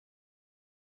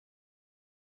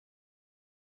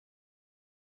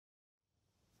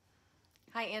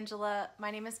Hi Angela, my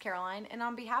name is Caroline, and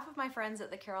on behalf of my friends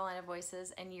at the Carolina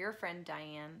Voices and your friend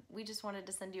Diane, we just wanted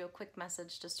to send you a quick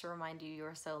message just to remind you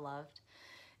are so loved.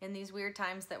 In these weird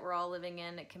times that we're all living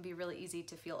in, it can be really easy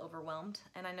to feel overwhelmed,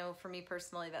 and I know for me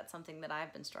personally that's something that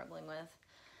I've been struggling with.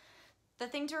 The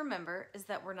thing to remember is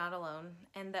that we're not alone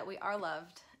and that we are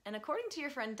loved, and according to your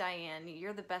friend Diane,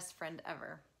 you're the best friend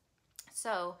ever.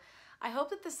 So I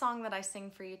hope that the song that I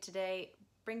sing for you today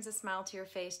brings a smile to your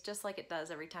face just like it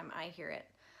does every time I hear it.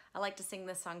 I like to sing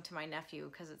this song to my nephew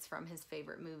because it's from his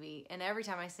favorite movie, and every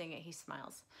time I sing it, he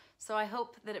smiles. So I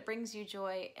hope that it brings you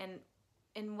joy, and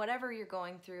in whatever you're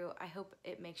going through, I hope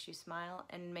it makes you smile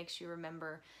and makes you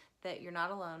remember that you're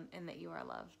not alone and that you are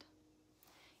loved.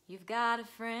 You've got a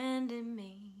friend in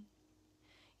me.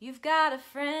 You've got a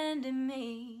friend in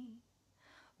me.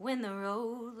 When the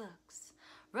road looks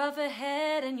rough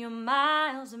ahead and you're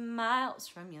miles and miles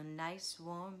from your nice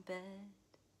warm bed,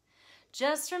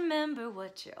 just remember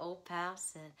what your old pal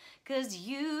said, 'cause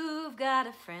you've got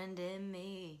a friend in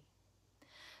me.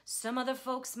 Some other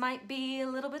folks might be a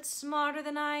little bit smarter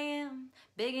than I am,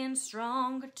 big and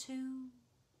stronger too,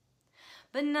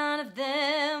 but none of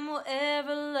them will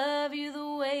ever love you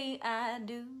the way I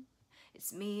do.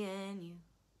 It's me and you,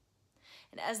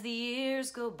 and as the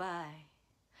years go by,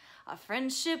 our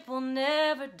friendship will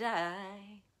never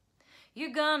die.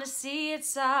 You're gonna see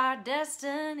it's our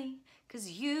destiny, 'cause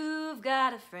you've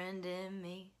got a friend in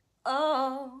me.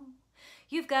 Oh,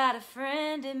 you've got a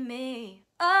friend in me.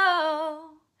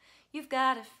 Oh, you've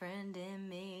got a friend in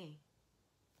me.